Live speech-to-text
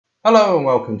Hello and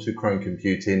welcome to Chrome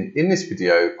Computing. In this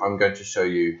video, I'm going to show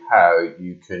you how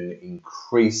you can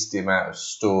increase the amount of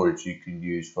storage you can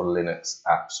use for Linux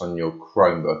apps on your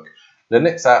Chromebook.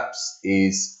 Linux apps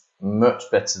is much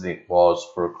better than it was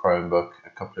for a Chromebook a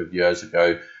couple of years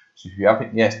ago. So if you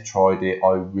haven't yet tried it,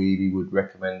 I really would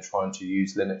recommend trying to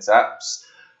use Linux apps.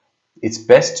 It's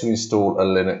best to install a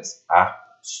Linux app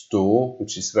store,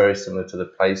 which is very similar to the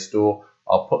Play Store.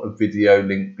 I'll put a video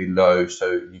link below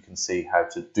so you can see how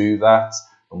to do that.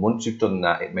 And once you've done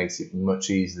that, it makes it much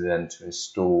easier then to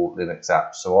install Linux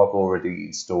apps. So I've already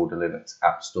installed a Linux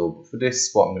app store, but for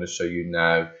this, what I'm going to show you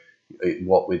now,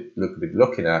 what we're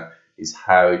looking at is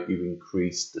how you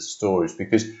increase the storage,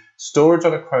 because storage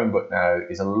on a Chromebook now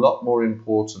is a lot more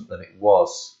important than it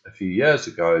was a few years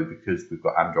ago, because we've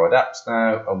got Android apps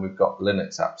now and we've got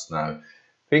Linux apps now.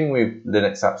 Thing with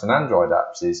Linux apps and Android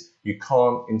apps is you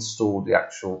can't install the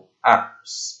actual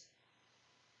apps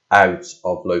out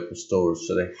of local storage,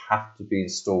 so they have to be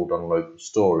installed on local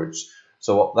storage.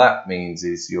 So what that means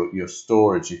is your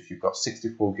storage, if you've got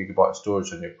 64 gigabyte of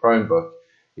storage on your Chromebook,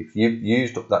 if you've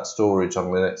used up that storage on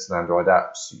Linux and Android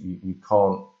apps, you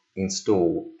can't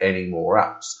install any more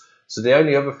apps. So the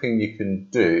only other thing you can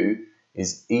do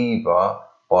is either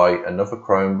buy another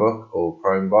Chromebook or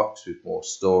Chromebox with more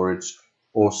storage,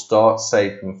 or start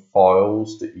saving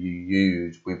files that you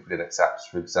use with Linux apps,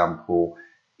 for example,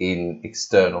 in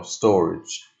external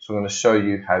storage. So I'm going to show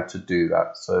you how to do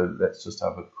that. So let's just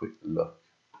have a quick look.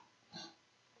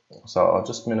 So I'll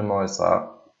just minimize that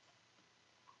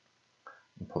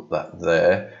and put that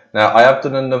there. Now I have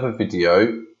done another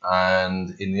video,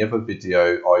 and in the other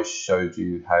video I showed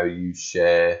you how you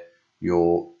share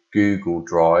your Google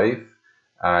Drive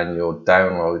and your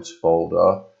downloads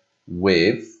folder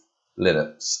with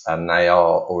Linux, and they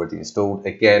are already installed.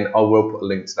 Again, I will put a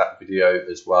link to that video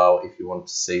as well if you want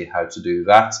to see how to do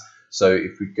that. So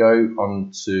if we go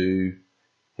on to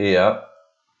here,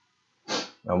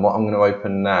 and what I'm going to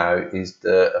open now is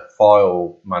a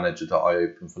file manager that I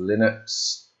opened for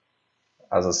Linux.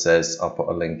 As I says, I'll put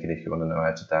a link in if you want to know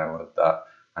how to download that,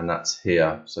 and that's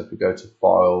here. So if we go to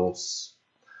files,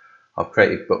 I've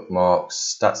created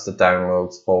bookmarks. That's the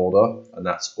downloads folder, and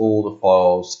that's all the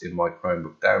files in my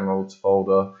Chromebook downloads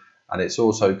folder. And it's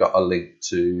also got a link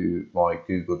to my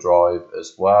Google Drive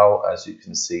as well, as you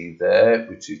can see there,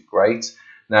 which is great.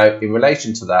 Now, in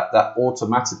relation to that, that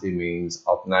automatically means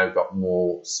I've now got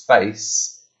more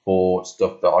space for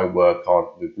stuff that I work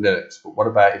on with Linux. But what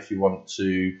about if you want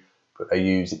to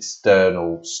use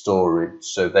external storage?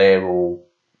 So they're all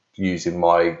using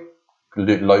my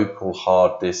local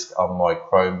hard disk on my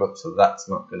Chromebook, so that's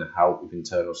not going to help with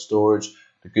internal storage.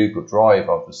 The Google Drive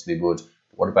obviously would,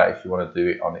 but what about if you want to do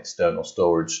it on external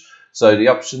storage? So the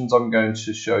options I'm going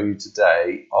to show you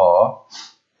today are,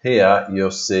 here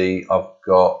you'll see I've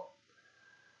got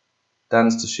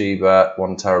Dan's Toshiba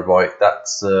 1 terabyte.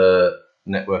 That's a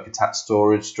network attached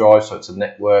storage drive, so it's a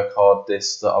network hard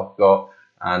disk that I've got,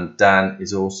 and Dan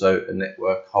is also a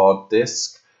network hard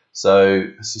disk. So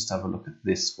let's just have a look at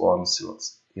this one, see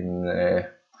what's in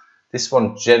there. This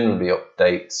one generally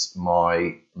updates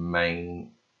my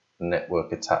main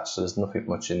network attached, so there's nothing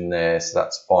much in there, so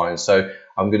that's fine. So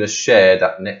I'm going to share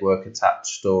that network attached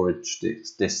storage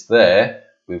disk there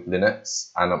with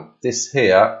Linux, and this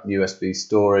here, USB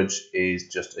storage, is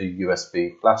just a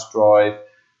USB flash drive.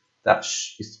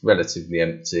 It's relatively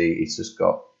empty, it's just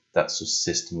got, that's just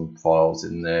system files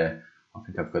in there. I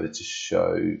think I've got it to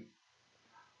show.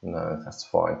 No, that's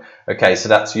fine. Okay, so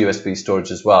that's USB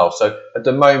storage as well. So at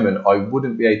the moment, I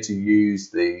wouldn't be able to use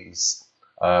these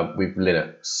with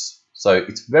Linux. So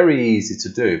it's very easy to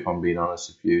do, if I'm being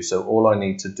honest with you. So all I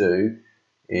need to do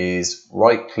is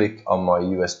right-click on my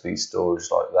USB storage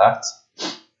like that.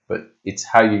 But it's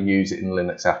how you use it in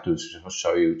Linux afterwards, which I'll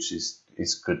show you, which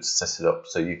is good to set it up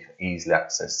so you can easily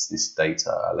access this data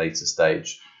at a later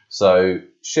stage. So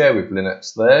share with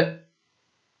Linux there.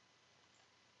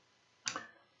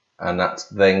 And that's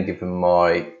then given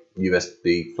my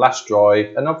USB flash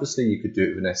drive, and obviously you could do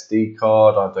it with an SD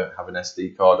card. I don't have an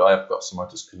SD card. I have got some, I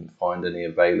just couldn't find any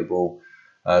available.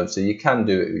 So you can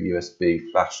do it with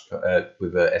USB flash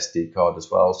with a SD card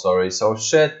as well. Sorry. So I've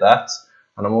shared that,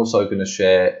 and I'm also going to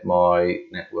share my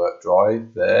network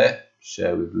drive there.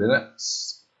 Share with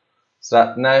Linux. So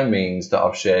that now means that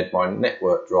I've shared my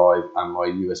network drive and my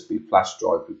USB flash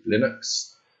drive with Linux.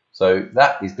 So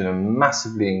that is going to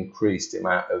massively increase the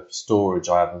amount of storage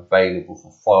I have available for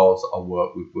files that I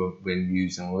work with when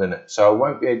using Linux. So I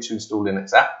won't be able to install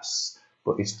Linux apps,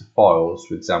 but it's the files,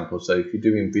 for example. So if you're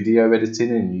doing video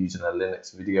editing and using a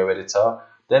Linux video editor,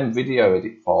 then video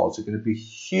edit files are going to be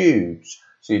huge.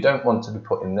 So you don't want to be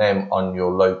putting them on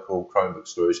your local Chromebook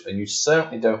storage, and you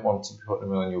certainly don't want to be putting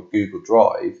them on your Google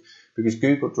Drive, because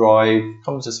Google Drive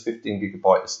comes as 15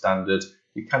 gigabyte as standard.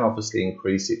 You can obviously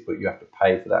increase it, but you have to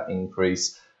pay for that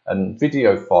increase. And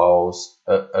video files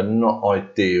are not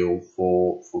ideal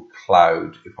for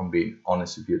cloud, if I'm being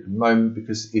honest with you at the moment,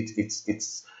 because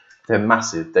they're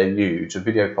massive, they're huge. A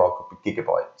video file could be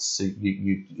gigabytes, so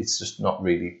it's just not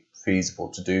really feasible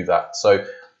to do that. So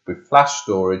with flash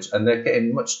storage, and they're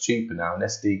getting much cheaper now, and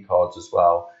SD cards as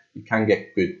well, you can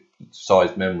get good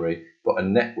size memory. But a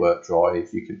network drive,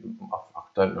 you can, I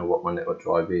don't know what my network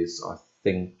drive is, I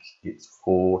think it's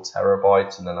 4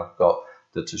 terabytes, and then I've got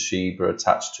the Toshiba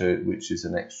attached to it, which is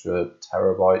an extra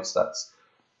terabytes. That's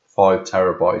 5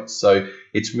 terabytes. So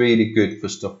it's really good for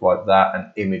stuff like that,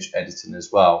 and image editing as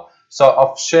well. So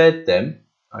I've shared them,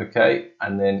 okay,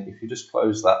 and then if you just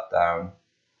close that down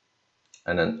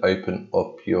and then open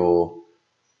up your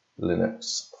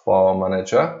Linux file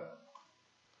manager,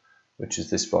 which is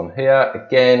this one here.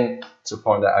 Again, to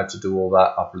find out how to do all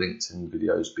that, I've linked in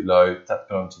videos below. That's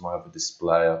gone to my other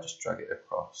display. I'll just drag it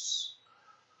across.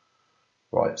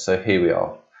 Right, so here we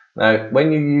are. Now,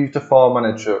 when you use the file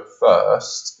manager at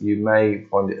first, you may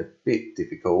find it a bit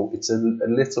difficult. It's a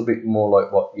little bit more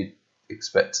like what you'd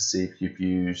expect to see if you've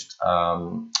used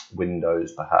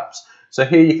Windows, perhaps. So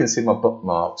here you can see my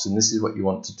bookmarks, and this is what you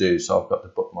want to do. So I've got the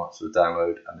bookmarks for the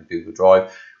download and the Google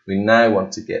Drive. We now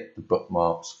want to get the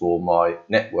bookmarks for my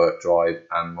network drive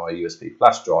and my USB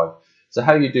flash drive. So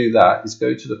how you do that is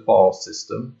go to the file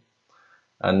system,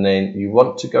 and then you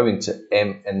want to go into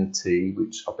MNT,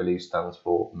 which I believe stands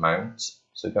for mount.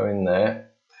 So go in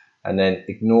there, and then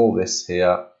ignore this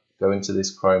here. Go into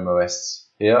this Chrome OS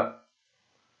here.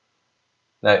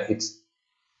 Now it's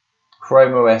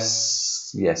Chrome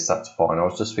OS, yes, that's fine. I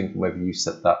was just thinking whether you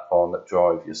set that on that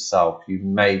drive yourself. You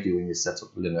may do when you set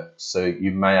up Linux, so you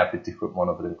may have a different one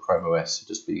other than Chrome OS, so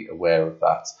just be aware of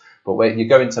that. But when you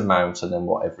go into mount and then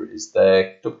whatever it is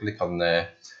there, double click on there,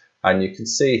 and you can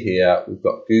see here we've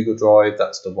got Google Drive.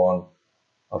 That's the one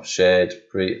I've shared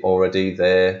already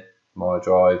there, my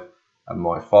drive and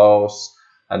my files.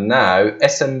 And now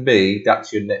SMB,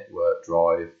 that's your network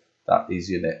drive. That is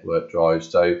your network drive.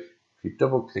 So if you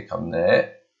double click on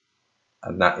there,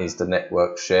 and that is the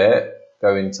network share,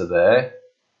 go into there,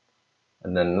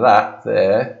 and then that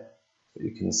there,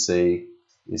 you can see,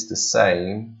 is the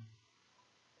same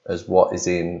as what is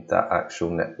in that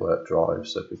actual network drive.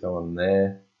 So if we go on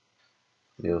there,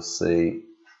 you'll see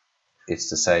it's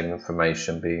the same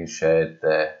information being shared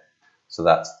there. So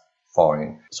that's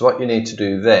fine. So what you need to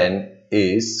do then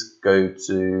is go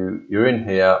to, you're in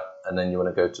here, and then you want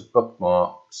to go to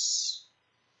bookmarks,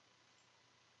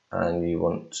 and you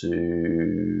want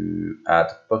to add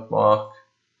bookmark,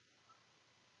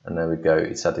 and there we go,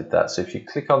 it's added that. So if you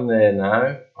click on there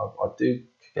now, I do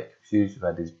get confused with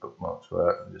how these bookmarks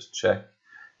work. I'll just check.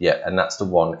 Yeah, and that's the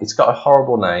one. It's got a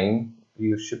horrible name.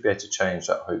 You should be able to change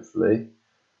that, hopefully.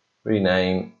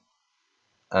 Rename,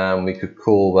 and we could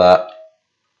call that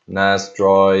NAS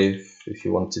drive if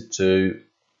you wanted to.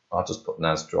 I'll just put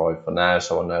NAS drive for now,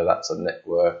 so I know that's a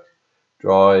network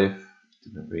drive.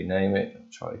 Didn't rename it.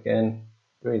 Let's try again.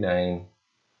 Rename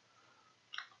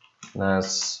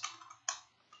NAS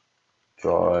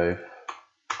drive.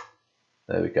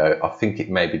 There we go. I think it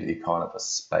may be kind of a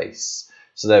space.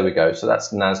 So there we go. So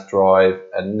that's NAS drive.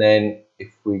 And then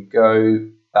if we go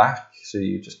back, so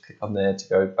you just click on there to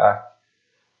go back.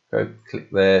 Go click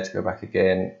there to go back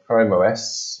again. Chrome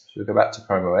OS. So we go back to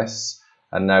Chrome OS.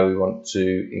 And now we want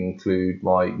to include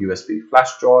my USB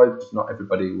flash drive, because not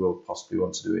everybody will possibly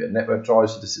want to do it a network drive.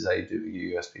 So this is how you do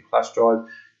a USB flash drive.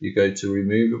 You go to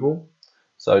removable.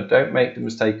 So don't make the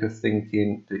mistake of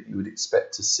thinking that you would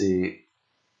expect to see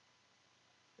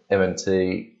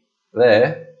MNT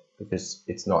there, because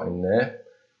it's not in there.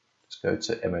 Just go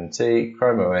to MNT,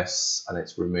 Chrome OS, and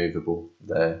it's removable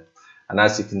there. And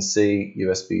as you can see,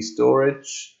 USB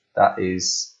storage, that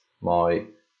is my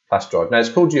flash drive. Now it's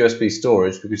called USB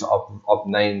storage because I've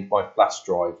named my flash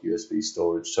drive USB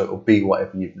storage, so it'll be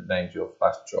whatever you've named your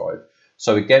flash drive.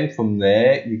 So again, from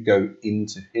there you go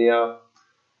into here.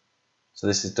 So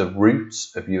this is the root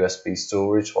of USB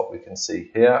storage, what we can see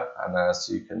here, and as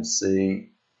you can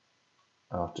see,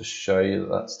 I'll have to show you that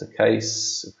that's the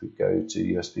case. If we go to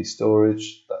USB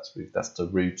storage, that's the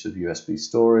root of USB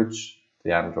storage,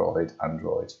 the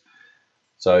Android.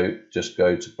 So just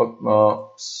go to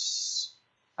bookmarks,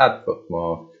 add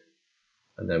bookmark,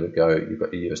 and there we go, you've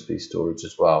got your USB storage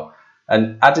as well.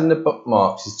 And adding the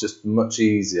bookmarks is just much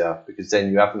easier, because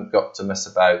then you haven't got to mess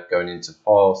about going into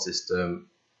file system,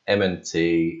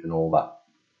 MNT and all that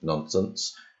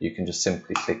nonsense. You can just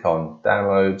simply click on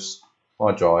downloads,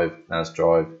 my drive, NAS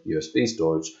drive, USB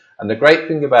storage. And the great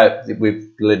thing about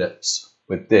with Linux,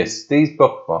 with these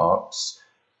bookmarks,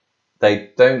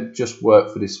 they don't just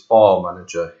work for this file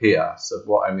manager here. So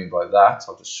what I mean by that,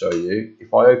 I'll just show you.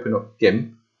 If I open up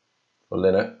GIMP for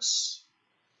Linux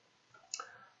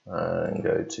and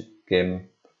go to GIMP,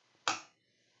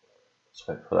 let's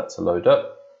wait for that to load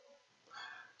up.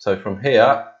 So from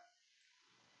here,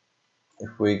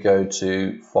 if we go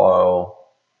to File,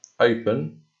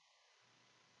 Open,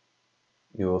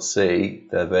 you will see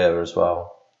they're there as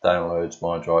well. Downloads,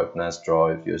 my drive, NAS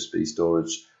drive, USB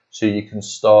storage. So you can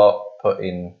start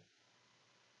putting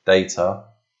data,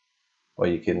 or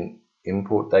you can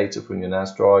import data from your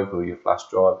NAS drive or your flash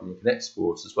drive, and you can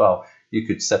export as well. You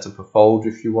could set up a folder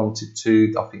if you wanted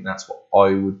to. I think that's what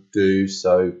I would do.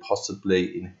 So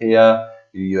possibly in here,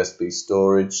 your USB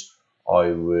storage,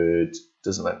 I would,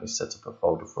 doesn't let me set up a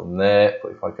folder from there,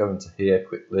 but if I go into here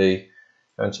quickly,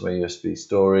 go into my USB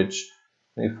storage,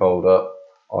 new folder,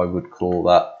 I would call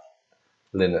that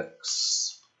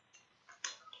Linux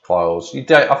files. You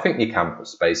don't, I think you can put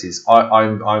spaces.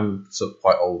 I'm sort of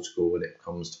quite old school when it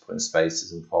comes to putting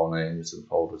spaces and file names and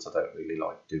folders. I don't really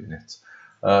like doing it.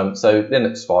 So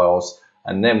Linux files,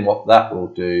 and then what that will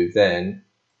do then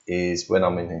is when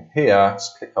I'm in here,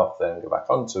 just click off there and go back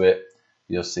onto it,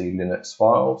 you'll see Linux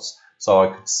files. So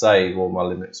I could save all my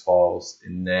Linux files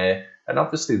in there, and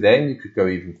obviously then you could go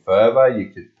even further. You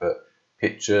could put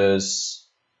pictures,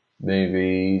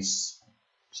 movies,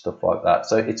 stuff like that.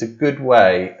 So it's a good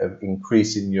way of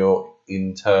increasing your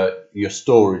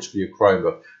storage for your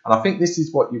Chromebook. And I think this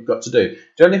is what you've got to do.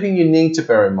 The only thing you need to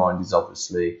bear in mind is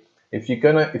obviously if you're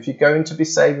going to be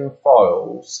saving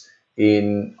files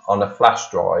on a flash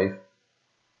drive,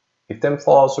 if them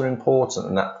files are important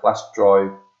and that flash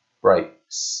drive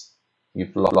breaks,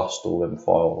 you've lost all them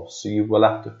files. So you will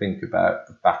have to think about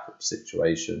a backup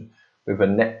situation. With a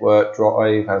network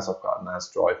drive, as I've got a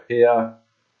NAS drive here,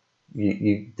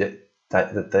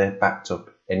 they're backed up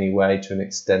anyway to an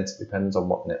extent. It depends on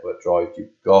what network drive you've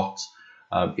got.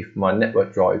 If my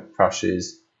network drive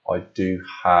crashes, I do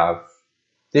have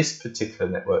this particular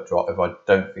network drive. I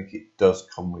don't think it does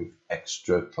come with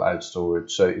extra cloud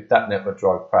storage. So if that network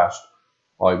drive crashed,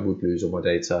 I would lose all my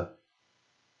data.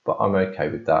 But I'm okay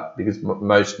with that because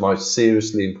my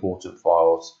seriously important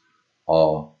files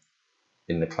are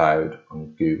in the cloud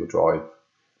on Google Drive.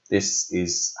 This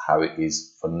is how it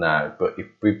is for now. But if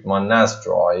with my NAS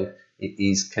drive, it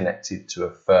is connected to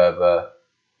a further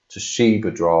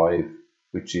Toshiba drive,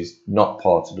 which is not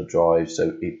part of the drive,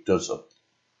 so it does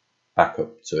back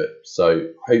up to it. So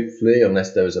hopefully,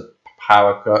 unless there was a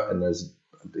power cut and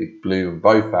it blew them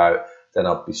both out, then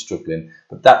I'd be struggling.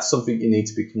 But that's something you need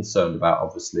to be concerned about,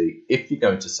 obviously. If you're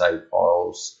going to save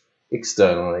files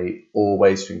externally,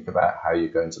 always think about how you're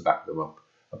going to back them up.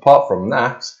 Apart from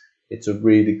that, it's a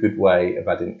really good way of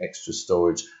adding extra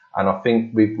storage. And I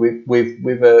think with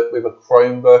a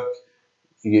Chromebook,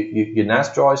 your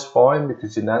NAS drive is fine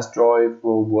because your NAS drive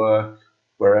will work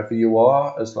wherever you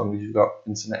are as long as you've got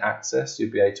internet access.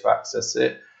 You'll be able to access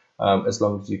it as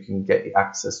long as you can get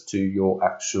access to your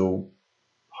actual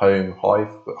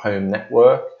home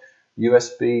network.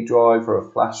 USB drive or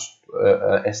a flash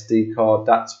SD card,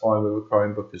 that's fine with a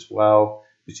Chromebook as well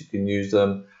because you can use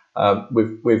them.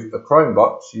 With a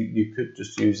Chromebook, you could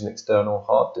just use an external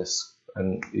hard disk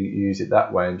and use it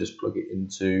that way and just plug it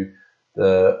into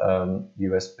the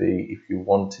USB if you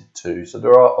wanted to. So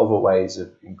there are other ways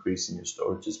of increasing your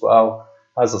storage as well.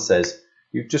 As I says,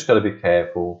 you've just got to be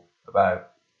careful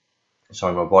about,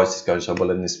 sorry my voice is going so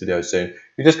well in this video soon,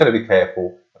 you're just going to be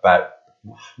careful about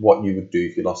what you would do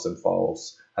if you lost them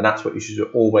files. And that's what you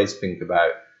should always think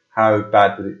about. How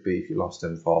bad would it be if you lost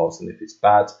them files? And if it's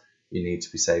bad, you need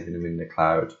to be saving them in the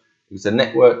cloud. If it's a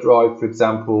network drive, for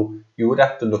example, you would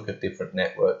have to look at different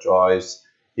network drives.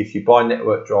 If you buy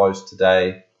network drives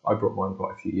today, I bought mine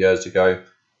quite a few years ago,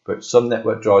 but some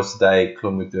network drives today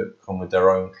come with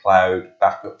their own cloud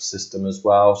backup system as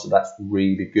well. So that's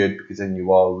really good because then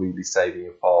you are really saving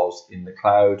your files in the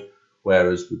cloud.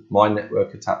 Whereas with my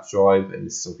network attached drive, and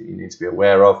this is something you need to be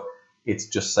aware of, it's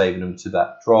just saving them to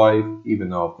that drive, even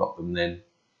though I've got them then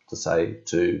to say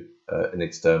to an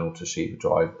external Toshiba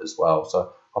drive as well.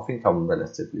 So I think I'm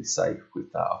relatively safe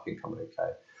with that. I think I'm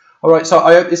okay. Alright, so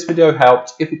I hope this video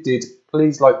helped. If it did,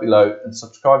 please like below and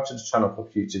subscribe to the channel for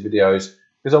future videos,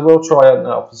 because I will try and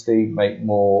obviously make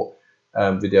more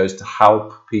videos to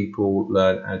help people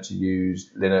learn how to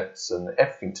use Linux and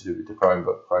everything to do with the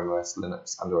Chromebook, Chrome OS,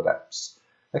 Linux, Android apps.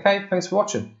 Okay, thanks for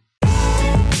watching.